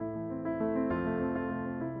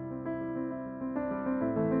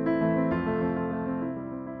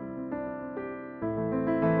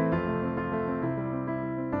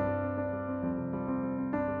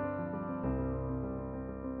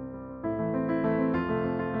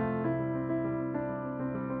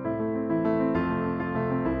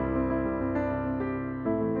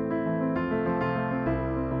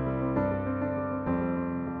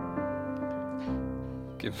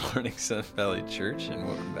Good morning, Sun Valley Church, and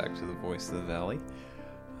welcome back to the Voice of the Valley.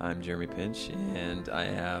 I'm Jeremy Pinch, and I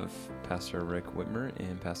have Pastor Rick Whitmer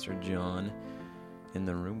and Pastor John in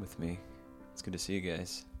the room with me. It's good to see you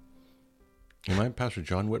guys. Am I Pastor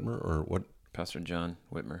John Whitmer, or what? Pastor John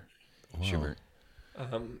Whitmer. Wow. Schubert.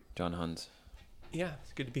 John Huns. Yeah,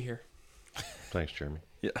 it's good to be here. Thanks, Jeremy.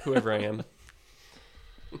 Yeah. Whoever I am.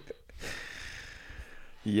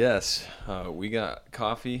 Yes, we got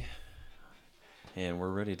coffee, and we're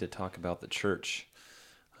ready to talk about the church.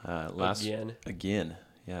 Again.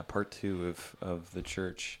 Yeah, part 2 of the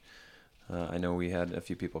church. I know we had a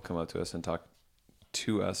few people come up to us and talk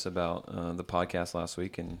to us about the podcast last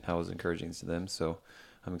week and how it was encouraging to them. So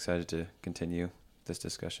I'm excited to continue this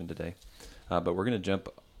discussion today. But we're going to jump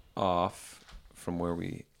off from where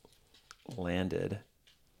we landed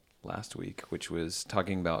last week, which was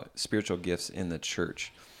talking about spiritual gifts in the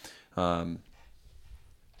church. When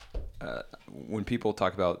people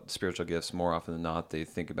talk about spiritual gifts, more often than not, they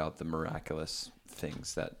think about the miraculous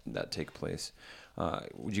things that take place.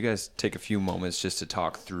 Would you guys take a few moments just to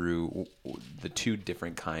talk through the two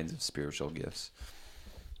different kinds of spiritual gifts?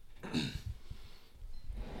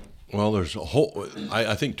 Well, there's a whole,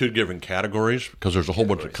 I think, 2 different categories, because there's a whole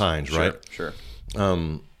bunch of kinds, right? Sure.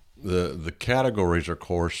 The categories, of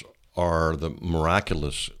course, are the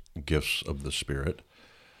miraculous gifts of the Spirit,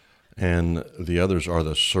 and the others are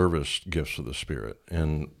the service gifts of the Spirit.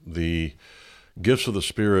 And the gifts of the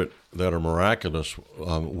Spirit that are miraculous,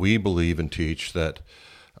 we believe and teach that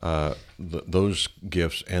those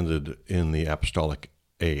gifts ended in the apostolic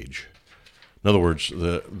age. In other words,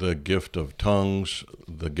 the gift of tongues,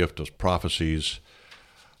 the gift of prophecies,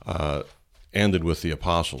 ended with the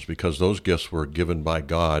apostles, because those gifts were given by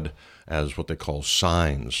God as what they call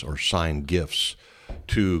signs or sign gifts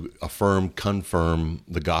to confirm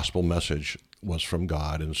the gospel message was from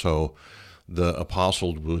God. And so the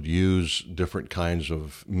apostles would use different kinds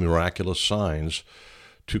of miraculous signs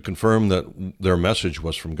to confirm that their message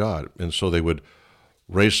was from God. And so they would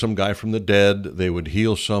raise some guy from the dead, they would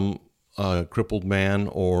heal some crippled man,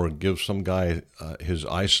 or give some guy his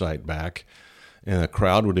eyesight back, and a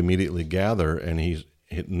crowd would immediately gather, and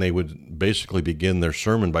they would basically begin their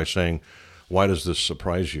sermon by saying, "Why does this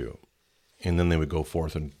surprise you?" And then they would go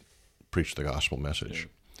forth and preach the gospel message.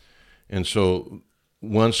 Yeah. And so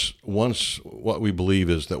once what we believe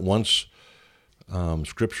is that once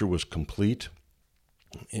Scripture was complete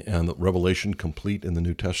and the revelation complete in the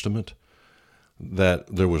New Testament, that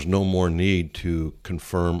there was no more need to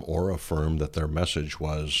confirm or affirm that their message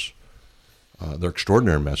was, their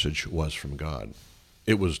extraordinary message was from God.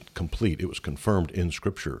 It was complete. It was confirmed in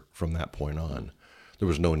Scripture from that point on. There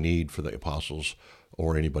was no need for the apostles,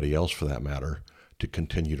 or anybody else for that matter, to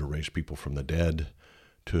continue to raise people from the dead,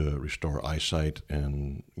 to restore eyesight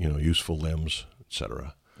and useful limbs,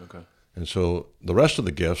 etc. Okay. And so the rest of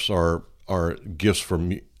the gifts are gifts for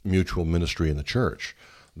mutual ministry in the church.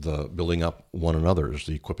 The building up one another's,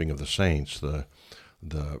 the equipping of the saints, the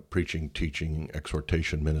preaching, teaching,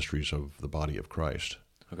 exhortation ministries of the body of Christ.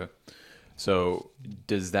 Okay. So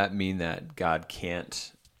does that mean that God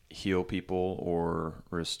can't heal people or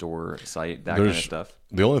restore sight, kind of stuff?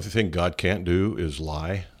 The only thing God can't do is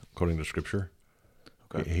lie, according to Scripture.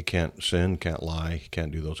 Okay. He can't sin, can't lie, he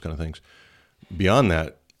can't do those kind of things. Beyond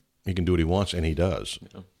that, he can do what he wants, and he does.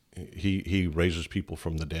 Yeah. He raises people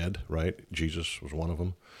from the dead, right? Jesus was one of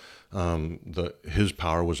them. His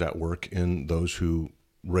power was at work in those who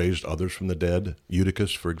raised others from the dead.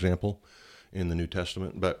 Eutychus, for example, in the New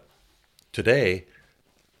Testament. But today,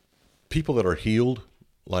 people that are healed,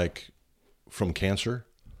 like from cancer,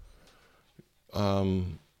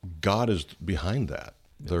 God is behind that.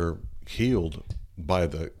 They're healed by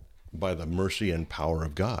the mercy and power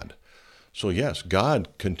of God. So yes, God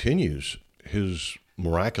continues his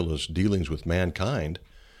miraculous dealings with mankind,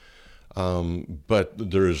 but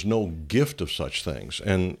there is no gift of such things.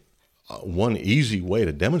 And one easy way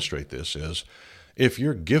to demonstrate this is, if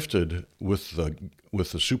you're gifted with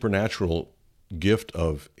the supernatural gift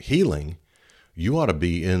of healing, you ought to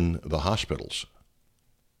be in the hospitals,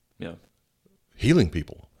 healing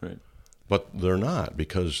people. Right. But they're not,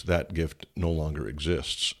 because that gift no longer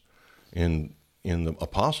exists. In the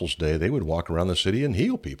apostles' day, they would walk around the city and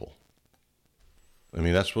heal people. I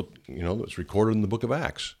mean, that's what, it's recorded in the book of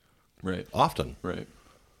Acts. Right. Often. Right.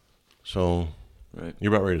 So, right.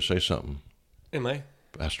 You're about ready to say something. Am I?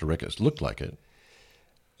 Pastor Rick, it looked like it.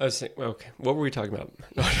 I was saying, okay, what were we talking about?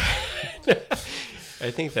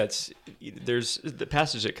 I think there's the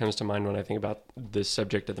passage that comes to mind when I think about this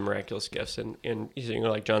subject of the miraculous gifts, and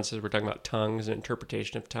like John says, we're talking about tongues and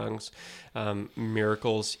interpretation of tongues,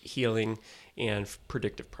 miracles, healing, and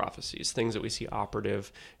predictive prophecies, things that we see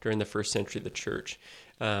operative during the first century of the church,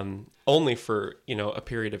 only for a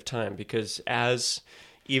period of time, because as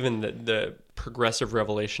even the progressive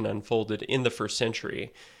revelation unfolded in the first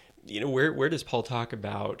century, where does Paul talk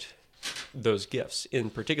about those gifts in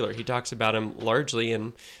particular? He talks about them largely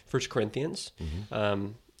in 1 Corinthians,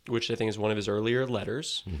 which I think is one of his earlier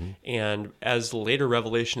letters. And as later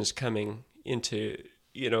revelation is coming into,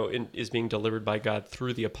 is being delivered by God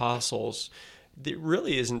through the apostles, it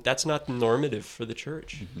really isn't. That's not normative for the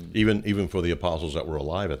church. Even for the apostles that were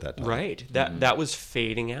alive at that time. Right. That was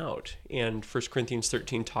fading out. And 1 Corinthians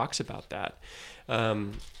 13 talks about that.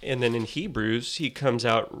 And then in Hebrews, he comes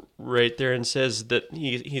out right there and says that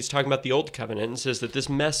he's talking about the old covenant and says that this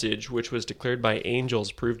message, which was declared by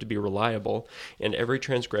angels, proved to be reliable, and every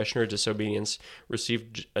transgression or disobedience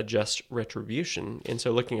received a just retribution. And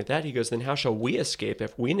so looking at that, he goes, then how shall we escape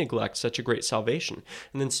if we neglect such a great salvation?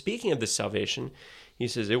 And then speaking of this salvation, he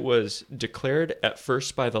says it was declared at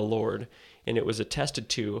first by the Lord, and it was attested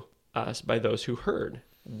to us by those who heard,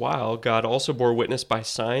 while God also bore witness by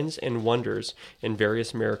signs and wonders and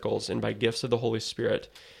various miracles and by gifts of the Holy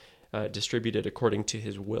Spirit distributed according to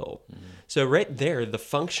his will. So right there, the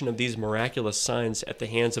function of these miraculous signs at the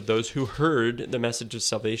hands of those who heard the message of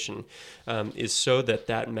salvation is so that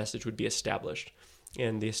that message would be established.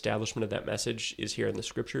 And the establishment of that message is here in the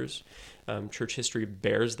scriptures. Church history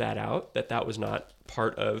bears that out, that was not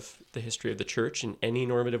part of the history of the church in any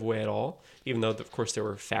normative way at all, even though, of course, there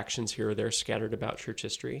were factions here or there scattered about church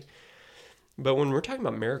history. But when we're talking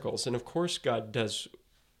about miracles, and of course God does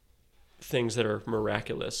things that are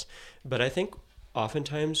miraculous, but I think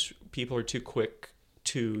oftentimes people are too quick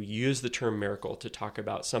to use the term miracle to talk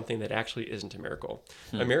about something that actually isn't a miracle.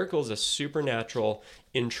 A miracle is a supernatural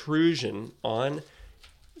intrusion on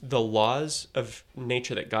the laws of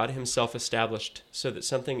nature that God himself established so that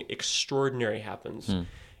something extraordinary happens.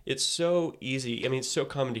 It's so easy. I mean, it's so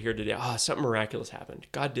common to hear today, something miraculous happened.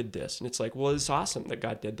 God did this. And it's like, well, it's awesome that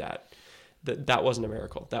God did that. That wasn't a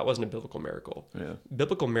miracle. That wasn't a biblical miracle. Yeah.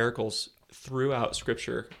 Biblical miracles throughout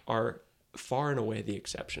Scripture are far and away the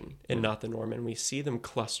exception and not the norm. And we see them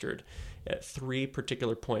clustered at three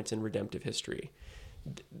particular points in redemptive history.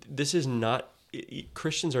 This is not...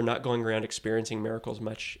 Christians are not going around experiencing miracles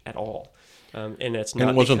much at all, and it's not.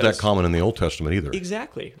 And it wasn't that common in the Old Testament either.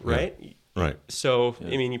 Exactly, right? Yeah. Right. So,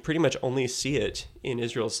 I mean, you pretty much only see it in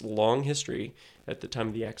Israel's long history at the time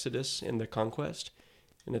of the Exodus and the conquest,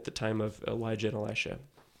 and at the time of Elijah and Elisha.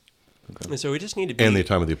 Okay. And so we just need to be... And the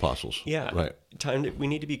time of the apostles. Yeah. Right. We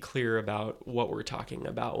need to be clear about what we're talking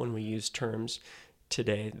about when we use terms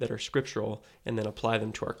today that are scriptural and then apply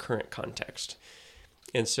them to our current context.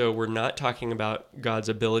 And so we're not talking about God's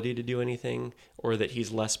ability to do anything or that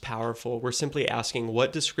he's less powerful. We're simply asking,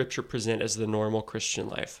 what does Scripture present as the normal Christian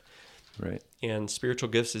life? Right. And spiritual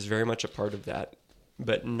gifts is very much a part of that,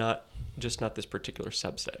 but not this particular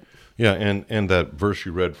subset. Yeah, and that verse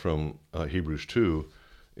you read from Hebrews 2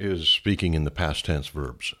 is speaking in the past tense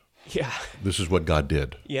verbs. Yeah. This is what God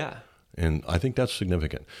did. Yeah. And I think that's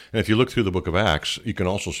significant. And if you look through the book of Acts, you can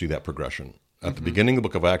also see that progression. At the beginning of the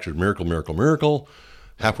book of Acts, there's miracle, miracle, miracle.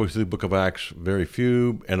 Halfway through the book of Acts, very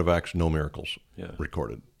few. End of Acts, no miracles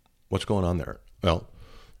recorded. What's going on there? Well,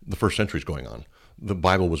 the first century is going on. The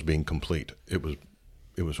Bible was being complete. It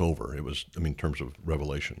was over. It was, in terms of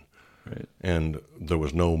revelation. Right. And there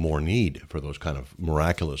was no more need for those kind of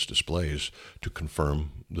miraculous displays to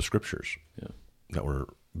confirm the scriptures that were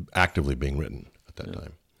actively being written at that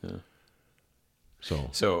time. Yeah.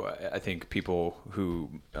 So I think people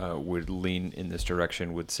who would lean in this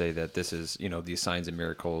direction would say that this is, these signs and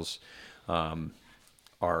miracles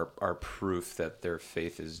are proof that their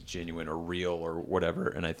faith is genuine or real or whatever.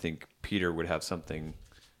 And I think Peter would have something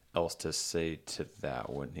else to say to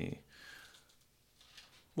that, wouldn't he?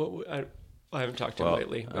 Well, I haven't talked to him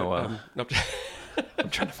lately. But, I'm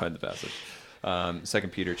trying to find the passage. 2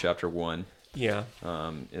 Peter chapter 1. Yeah.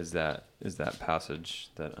 Is that passage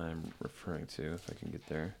that I'm referring to, if I can get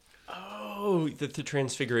there. Oh, the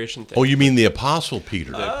transfiguration thing. Oh, you mean the Apostle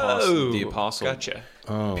Peter? The apostle. Gotcha.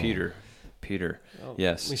 Oh. Peter. Oh,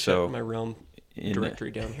 yes. Let me shut my realm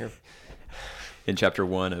directory down here. In chapter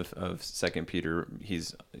 1 of 2 Peter,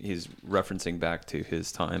 he's referencing back to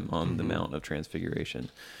his time on the Mount of Transfiguration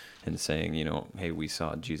and saying, hey, we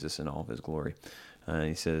saw Jesus in all of his glory.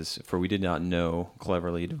 He says, "For we did not know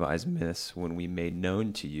cleverly devised myths when we made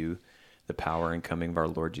known to you the power and coming of our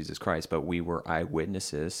Lord Jesus Christ, but we were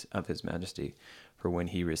eyewitnesses of his majesty. For when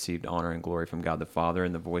he received honor and glory from God the Father,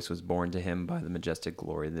 and the voice was borne to him by the majestic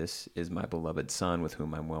glory, "This is my beloved Son, with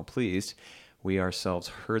whom I'm well pleased," we ourselves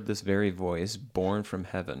heard this very voice borne from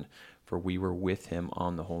heaven, for we were with him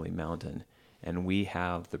on the holy mountain, and we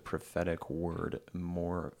have the prophetic word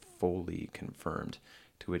more fully confirmed,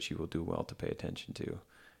 to which you will do well to pay attention to,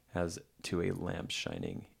 as to a lamp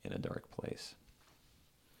shining in a dark place.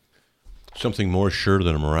 Something more sure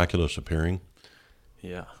than a miraculous appearing.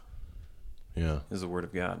 Yeah. Yeah. Is the word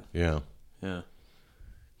of God. Yeah. Yeah.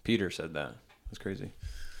 Peter said that. That's crazy.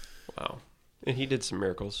 Wow. And he did some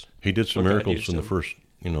miracles. He did some Well, God miracles used in the him. first,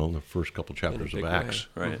 the first couple chapters of big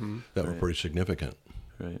Acts way. Right. Mhm. that were Right. pretty significant.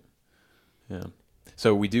 Right. Yeah.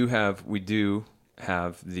 So we do have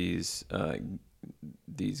these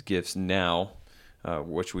gifts now,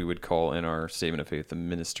 which we would call in our statement of faith the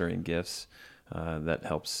ministering gifts, that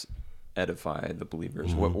helps edify the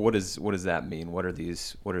believers. Mm-hmm. What does that mean? What are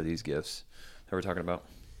these gifts that we're talking about?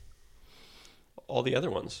 All the other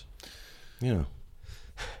ones. Yeah.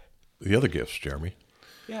 The other gifts, Jeremy.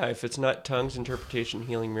 Yeah, if it's not tongues, interpretation,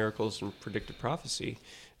 healing, miracles, and predictive prophecy,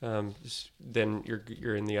 then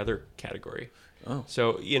you're in the other category. Oh.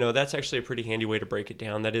 So that's actually a pretty handy way to break it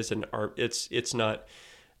down. That is an art. It's not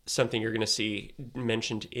something you're going to see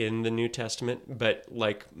mentioned in the New Testament, but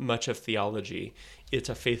like much of theology, it's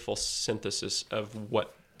a faithful synthesis of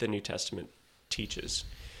what the New Testament teaches.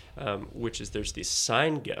 Which is there's these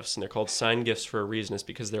sign gifts, and they're called sign gifts for a reason. It's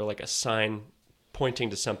because they're like a sign pointing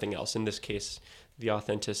to something else. In this case, the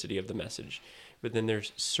authenticity of the message. But then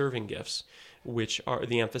there's serving gifts, which are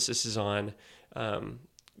the emphasis is on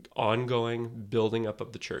ongoing building up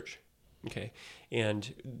of the church. Okay,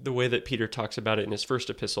 and the way that Peter talks about it in his first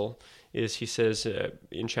epistle is he says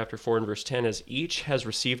in chapter 4 and verse 10, as each has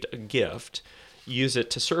received a gift, use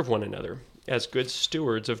it to serve one another as good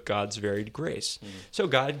stewards of God's varied grace. So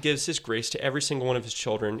God gives his grace to every single one of his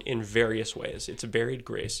children in various ways. It's a varied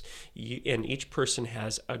grace, and each person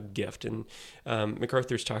has a gift. And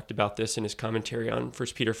MacArthur's talked about this in his commentary on 1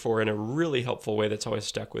 Peter 4 in a really helpful way that's always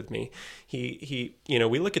stuck with me. We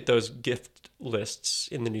look at those gift lists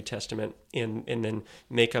in the New Testament and then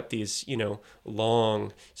make up these,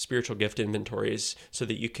 long spiritual gift inventories so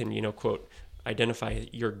that you can, quote, identify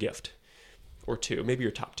your gift or two, maybe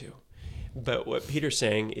your top two. But what Peter's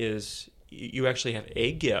saying is you actually have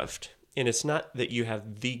a gift, and it's not that you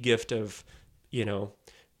have the gift of,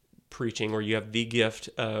 preaching or you have the gift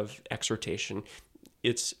of exhortation.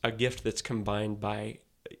 It's a gift that's combined by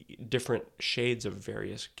different shades of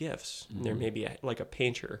various gifts. Mm-hmm. There may be like a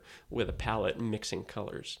painter with a palette mixing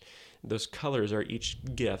colors. Those colors are each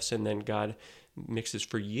gifts, and then God mixes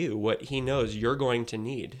for you what he knows you're going to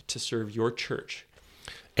need to serve your church.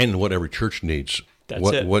 And what every church needs.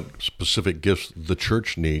 What specific gifts the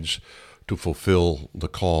church needs to fulfill the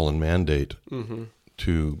call and mandate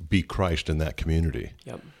to be Christ in that community.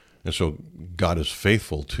 Yep. And so God is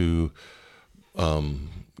faithful to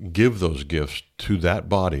give those gifts to that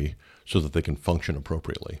body so that they can function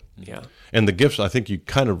appropriately. Yeah. And the gifts, I think you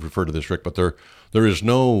kind of refer to this, Rick, but there is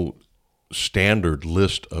no standard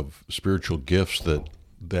list of spiritual gifts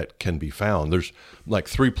that can be found. There's like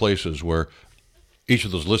 3 places where each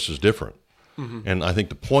of those lists is different. Mm-hmm. And I think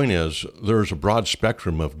the point is there's a broad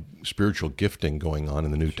spectrum of spiritual gifting going on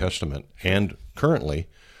in the New Testament and currently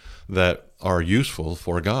that are useful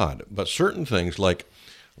for God. But certain things like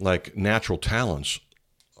natural talents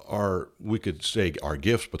we could say are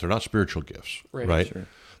gifts, but they're not spiritual gifts, right? Sure.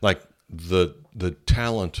 Like the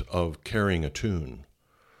talent of carrying a tune.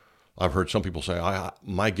 I've heard some people say,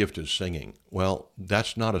 my gift is singing. Well,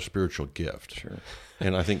 that's not a spiritual gift. Sure.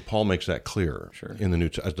 And I think Paul makes that clear in the New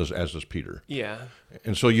Testament, as does Peter. Yeah.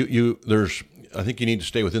 And so I think you need to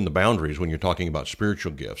stay within the boundaries when you're talking about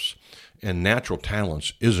spiritual gifts. And natural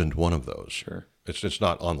talents isn't one of those. Sure. It's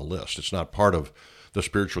not on the list. It's not part of the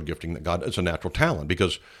spiritual gifting that God, it's a natural talent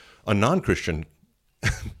because a non-Christian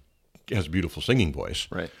has a beautiful singing voice.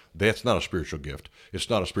 Right. That's not a spiritual gift. It's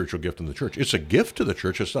not a spiritual gift in the church. It's a gift to the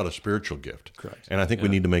church. It's not a spiritual gift. Correct. And I think we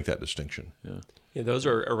need to make that distinction. Yeah, those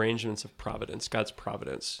are arrangements of providence, God's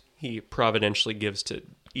providence. He providentially gives to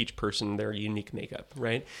each person their unique makeup,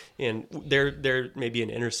 right? And there may be an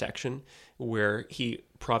intersection where he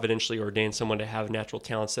providentially ordains someone to have natural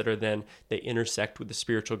talents that are then they intersect with the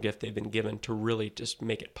spiritual gift they've been given to really just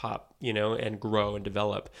make it pop, and grow and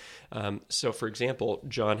develop. So, for example,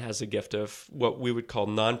 John has a gift of what we would call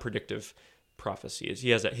non-predictive prophecy.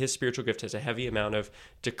 His spiritual gift has a heavy amount of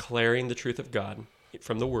declaring the truth of God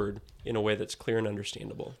from the Word in a way that's clear and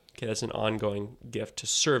understandable. Okay, that's an ongoing gift to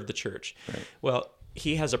serve the church. Right. Well,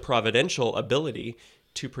 he has a providential ability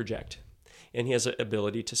to project. and he has an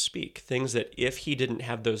ability to speak. Things that if he didn't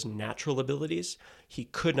have those natural abilities, he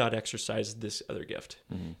could not exercise this other gift.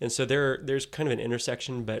 And so there's kind of an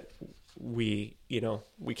intersection, but we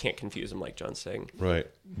can't confuse them, like John's saying. Right.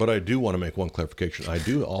 But I do want to make one clarification. I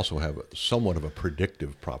do also have somewhat of a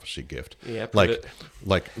predictive prophecy gift. Yeah,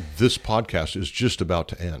 like this podcast is just about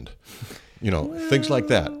to end. Things like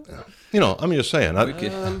that. I'm just saying.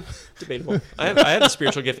 Debatable. I have the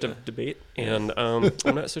spiritual gift of debate, and I'm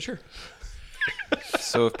not so sure.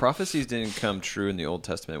 So if prophecies didn't come true in the Old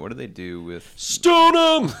Testament, what do they do with... Stone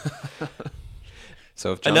them!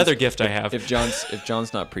 So if another gift I have. If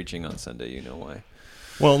John's not preaching on Sunday, you know why.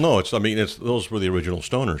 Well, no, it's those were the original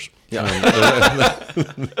stoners. Yeah.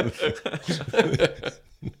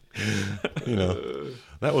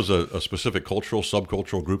 That was a specific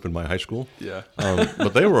subcultural group in my high school. Yeah.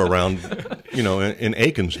 But they were around, in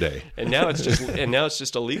Aiken's day. And now it's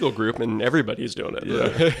just a legal group, and everybody's doing it.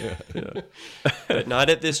 Yeah. But not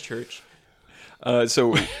at this church.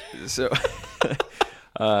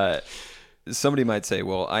 Somebody might say,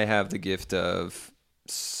 well, I have the gift of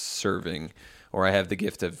serving, or I have the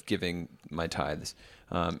gift of giving my tithes.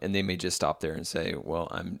 And they may just stop there and say, well,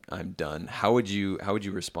 I'm done. How would you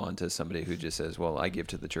respond to somebody who just says, well, I give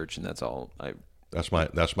to the church and that's all That's my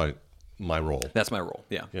role. That's my role.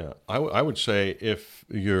 Yeah. Yeah. I would say if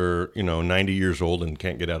you're, 90 years old and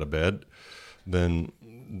can't get out of bed, then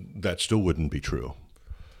that still wouldn't be true.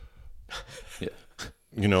 Yeah.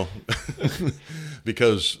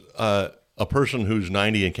 Because a person who's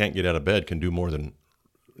 90 and can't get out of bed can do more than,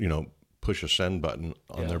 push a send button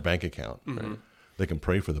on their bank account. Mm-hmm. They can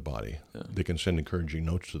pray for the body. Yeah. They can send encouraging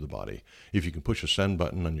notes to the body. If you can push a send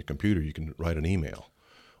button on your computer, you can write an email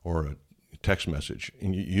or a text message,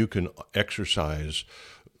 and you can exercise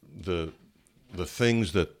the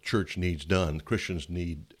things that church needs done, Christians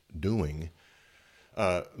need doing,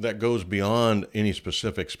 that goes beyond any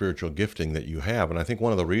specific spiritual gifting that you have. And I think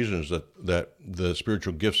one of the reasons that the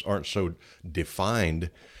spiritual gifts aren't so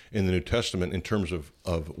defined in the New Testament in terms of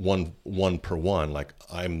one per one, like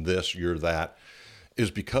I'm this, you're that, is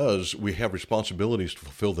because we have responsibilities to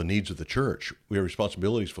fulfill the needs of the church. We have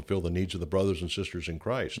responsibilities to fulfill the needs of the brothers and sisters in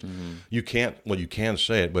Christ. Mm-hmm. You can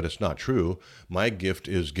say it, but it's not true. My gift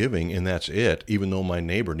is giving, and that's it, even though my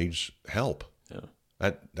neighbor needs help.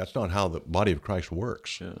 Yeah. That's not how the body of Christ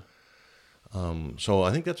works. Yeah. So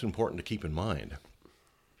I think that's important to keep in mind.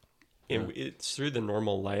 And it's through the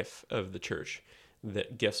normal life of the church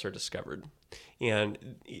that gifts are discovered. And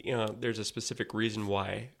there's a specific reason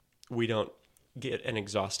why we don't get an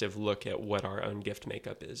exhaustive look at what our own gift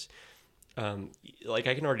makeup is. Like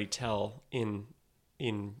I can already tell in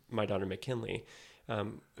my daughter McKinley,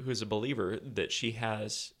 who's a believer, that she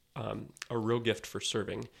has a real gift for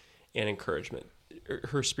serving and encouragement.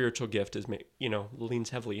 Her spiritual gift is,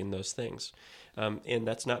 leans heavily in those things. And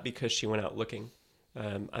that's not because she went out looking.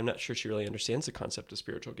 I'm not sure she really understands the concept of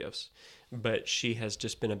spiritual gifts, but she has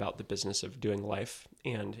just been about the business of doing life.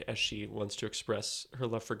 And as she wants to express her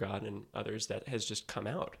love for God and others, that has just come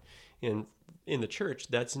out. And in the church,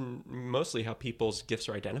 that's mostly how people's gifts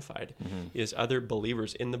are identified, is other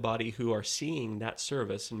believers in the body who are seeing that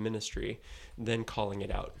service and ministry, then calling it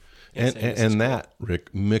out. And that,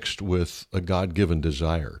 Rick, mixed with a God-given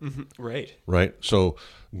desire. Mm-hmm. Right. Right? So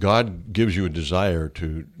God gives you a desire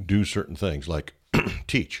to do certain things, like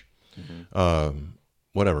teach,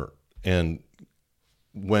 whatever. And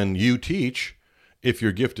when you teach, if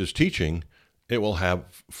your gift is teaching, it will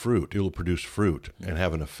have fruit. It will produce fruit and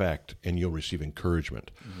have an effect, and you'll receive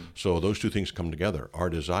encouragement. Mm-hmm. So those two things come together, our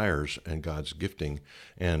desires and God's gifting,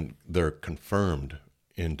 and they're confirmed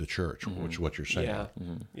in the church, which is what you're saying. Yeah,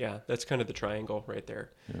 yeah, that's kind of the triangle right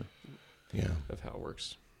there. Yeah, of how it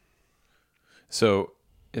works. So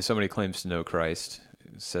if somebody claims to know Christ,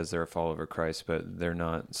 says they're a follower of Christ, but they're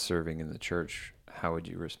not serving in the church, how would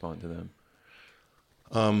you respond to them?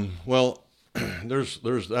 Well, there's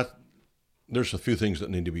a few things that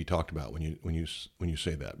need to be talked about when you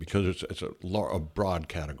say that, because it's a broad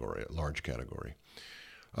category, a large category.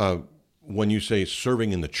 When you say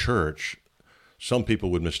serving in the church, some people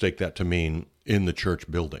would mistake that to mean in the church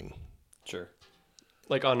building. Sure.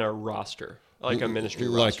 Like on a roster, like a ministry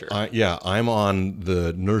roster. I'm on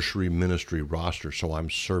the nursery ministry roster, so I'm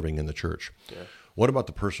serving in the church. Yeah. What about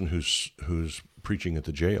the person who's preaching at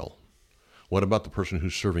the jail? What about the person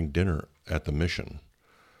who's serving dinner at the mission,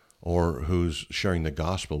 or who's sharing the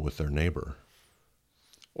gospel with their neighbor?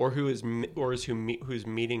 Or who's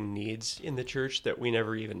meeting needs in the church that we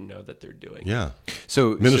never even know that they're doing. Yeah.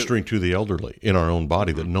 So ministering to the elderly in our own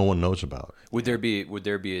body that no one knows about. Would there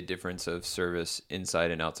be a difference of service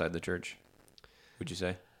inside and outside the church? Would you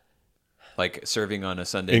say? like serving on a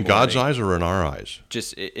Sunday In God's morning, eyes or in our eyes?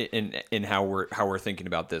 just in how we're thinking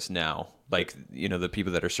about this now. Like, the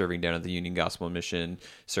people that are serving down at the Union Gospel Mission,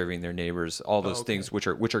 serving their neighbors, all those things which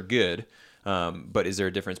are good. But is there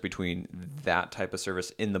a difference between that type of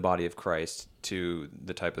service in the body of Christ to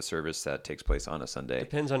the type of service that takes place on a Sunday?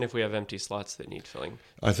 Depends on if we have empty slots that need filling.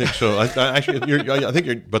 I think so.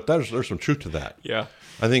 But there's some truth to that. Yeah.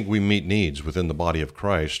 I think we meet needs within the body of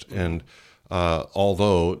Christ, and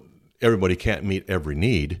although everybody can't meet every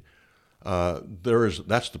need,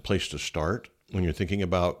 that's the place to start when you're thinking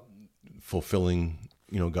about fulfilling,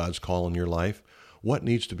 God's call in your life. What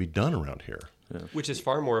needs to be done around here? Yeah. Which is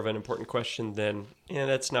far more of an important question than,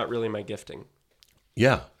 that's not really my gifting.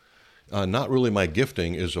 Yeah. Not really my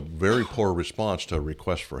gifting is a very poor response to a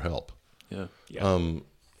request for help. Yeah. Yeah.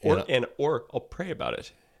 Or I'll pray about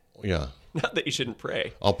it. Yeah. Not that you shouldn't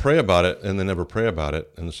pray. I'll pray about it and then never pray about it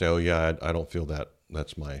and say, oh yeah, I don't feel that.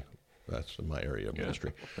 That's my area of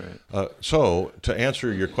ministry. Right. So to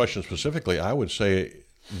answer your question specifically, I would say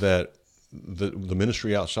that the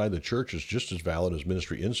ministry outside the church is just as valid as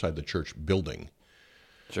ministry inside the church building.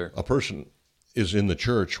 Sure. A person is in the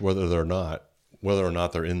church whether or not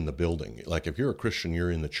they're in the building. Like if you're a Christian,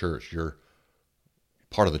 you're in the church. You're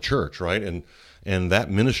part of the church, right? And that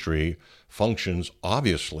ministry functions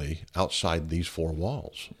obviously outside these four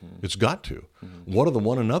walls. Mm-hmm. It's got to. Mm-hmm. What are the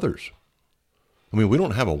one another's? I mean, we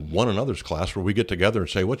don't have a one another's class where we get together and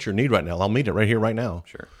say, "What's your need right now? I'll meet it right here, right now."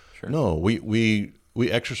 Sure. No, we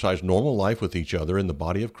exercise normal life with each other in the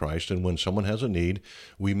body of Christ, and when someone has a need,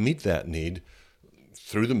 we meet that need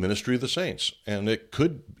through the ministry of the saints. And it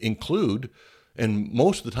could include, and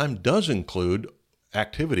most of the time does include,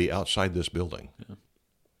 activity outside this building. Yeah.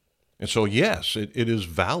 And so, yes, it is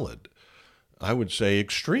valid. I would say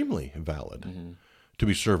extremely valid mm-hmm. to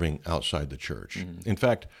be serving outside the church. Mm-hmm. In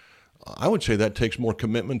fact, I would say that takes more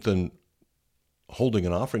commitment than holding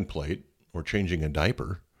an offering plate or changing a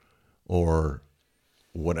diaper or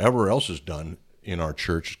whatever else is done in our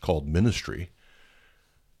church called ministry.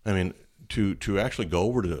 I mean, to actually go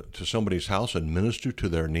over to somebody's house and minister to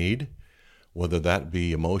their need, whether that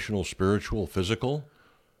be emotional, spiritual, physical,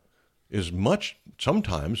 is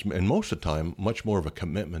sometimes, and most of the time, much more of a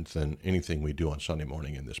commitment than anything we do on Sunday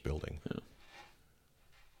morning in this building. Yeah.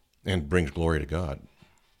 And brings glory to God.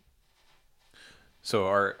 So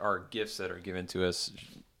our gifts that are given to us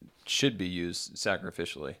should be used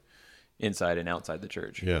sacrificially inside and outside the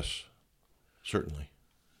church. Yes, certainly.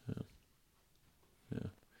 Yeah.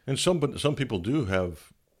 And some people do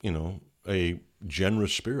have, a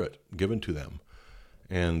generous spirit given to them,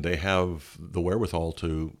 and they have the wherewithal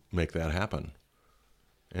to make that happen.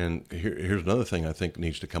 And here's another thing I think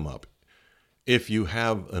needs to come up. If you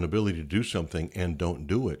have an ability to do something and don't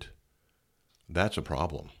do it, that's a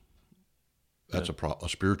problem. That's a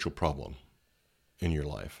spiritual problem in your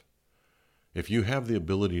life. If you have the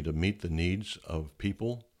ability to meet the needs of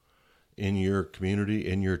people in your community,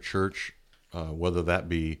 in your church, whether that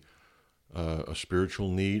be a spiritual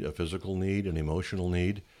need, a physical need, an emotional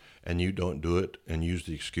need, and you don't do it and use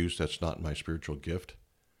the excuse that's not my spiritual gift,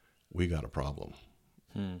 we got a problem.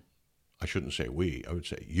 I shouldn't say we. I would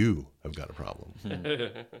say you have got a problem.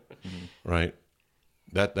 Right?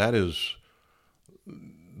 That is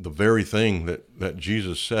the very thing that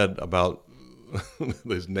Jesus said about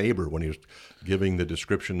his neighbor when he was giving the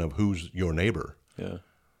description of who's your neighbor. Yeah.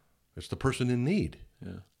 It's the person in need.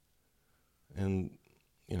 Yeah. And,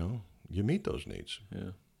 you meet those needs.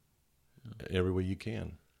 Yeah. Every way you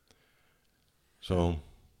can. So,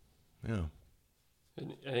 yeah.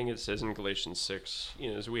 I think it says in Galatians 6,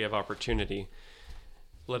 as we have opportunity,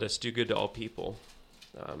 let us do good to all people,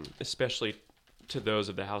 especially to those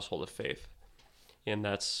of the household of faith. And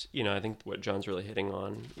that's, I think what John's really hitting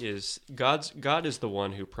on is God is the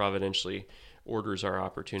one who providentially orders our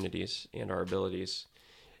opportunities and our abilities.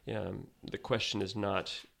 The question is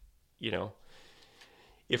not,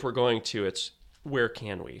 if we're going to, it's where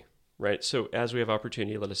can we, right? So as we have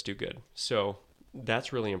opportunity, let us do good. So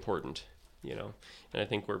that's really important, and I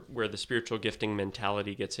think where the spiritual gifting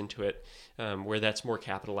mentality gets into it, where that's more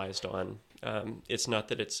capitalized on, it's not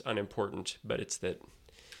that it's unimportant, but it's that,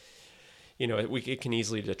 it can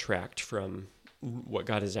easily detract from what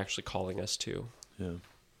God is actually calling us to.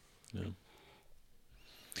 Yeah.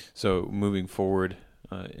 So moving forward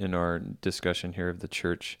in our discussion here of the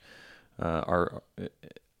church,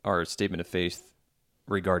 our statement of faith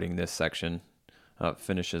regarding this section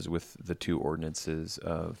finishes with the two ordinances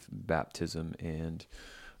of baptism and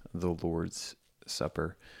the Lord's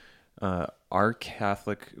Supper. Our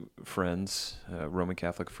Catholic friends, Roman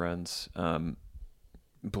Catholic friends,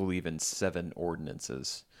 believe in 7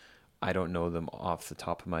 ordinances. I don't know them off the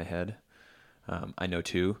top of my head, I know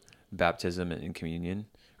two: baptism and communion,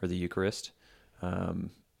 or the Eucharist.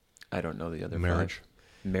 I don't know the other Marriage. five.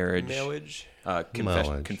 Marriage. Marriage, Marriage.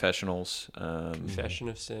 Confessionals. confession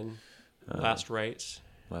of sin, last rites.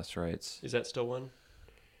 Last rites. Is that still one?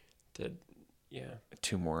 Yeah.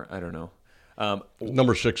 Two more. I don't know.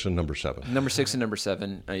 Number 6 and number 7. Number 6 and number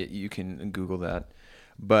 7. You can Google that.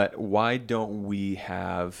 But why don't we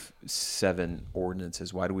have 7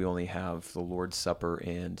 ordinances? Why do we only have the Lord's Supper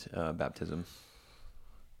and baptism?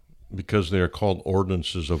 Because they are called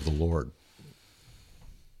ordinances of the Lord.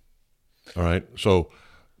 All right? So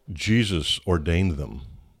Jesus ordained them.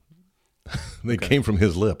 They came from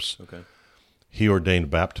his lips. Okay. He ordained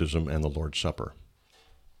baptism and the Lord's Supper.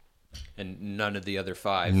 And none of the other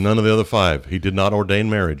 5. None of the other 5. He did not ordain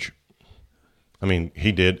marriage. I mean,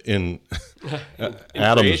 he did in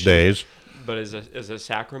Adam's creation, days. But as a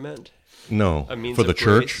sacrament? No, A means for the of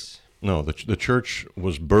church. grace? No, the church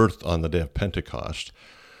was birthed on the day of Pentecost,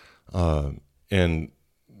 and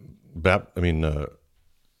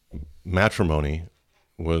matrimony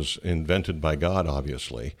was invented by God,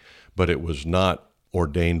 obviously, but it was not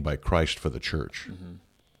ordained by Christ for the church. Mm-hmm.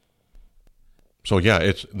 So yeah,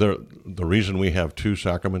 it's the reason we have 2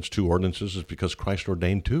 sacraments, 2 ordinances, is because Christ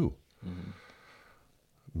ordained 2: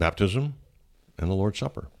 baptism and the Lord's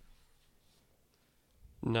Supper.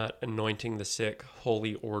 Not anointing the sick,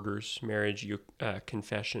 holy orders, marriage,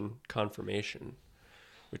 confession, confirmation,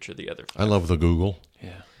 which are the other 5. I love the Google.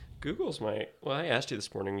 Yeah. Google's I asked you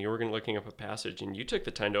this morning, you were looking up a passage, and you took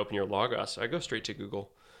the time to open your Logos. I go straight to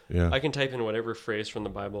Google. Yeah. I can type in whatever phrase from the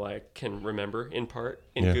Bible I can remember in part,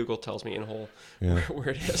 and Yeah. Google tells me in whole Yeah. where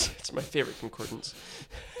it is. It's my favorite concordance.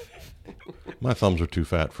 My thumbs are too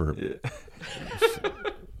fat for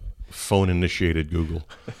phone-initiated Google.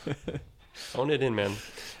 Phone it in, man.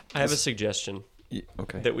 I have a suggestion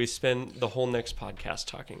Okay. that we spend the whole next podcast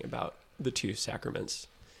talking about the 2 sacraments,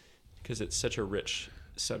 because it's such a rich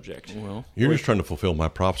subject. Well, You're just trying to fulfill my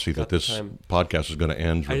prophecy that the this time. podcast is going to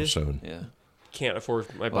end real soon. yeah. Can't afford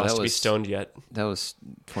my Well, boss that to be was- stoned yet. That was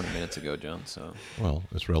 20 minutes ago, John. So Well,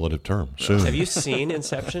 it's a relative term. Soon. Have you seen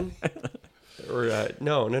Inception? Or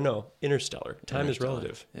no, Interstellar. Time is Interstellar.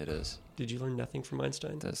 relative. It is. Did you learn nothing from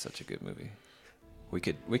Einstein? That's such a good movie. We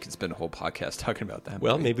could spend a whole podcast talking about that.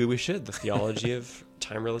 Well, movie. maybe we should. The theology of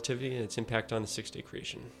time relativity and its impact on the 6-day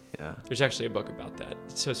creation. Yeah. There's actually a book about that.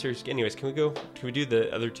 It's so serious. Anyways, can we do the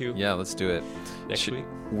other 2 Yeah. Let's do it next week?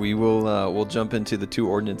 We will. We'll jump into the 2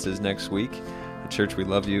 ordinances next week. Church, we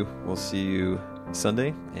love you. We'll see you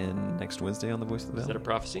Sunday and next Wednesday on the Voice of the Valley. Is that a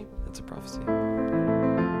prophecy? That's a prophecy.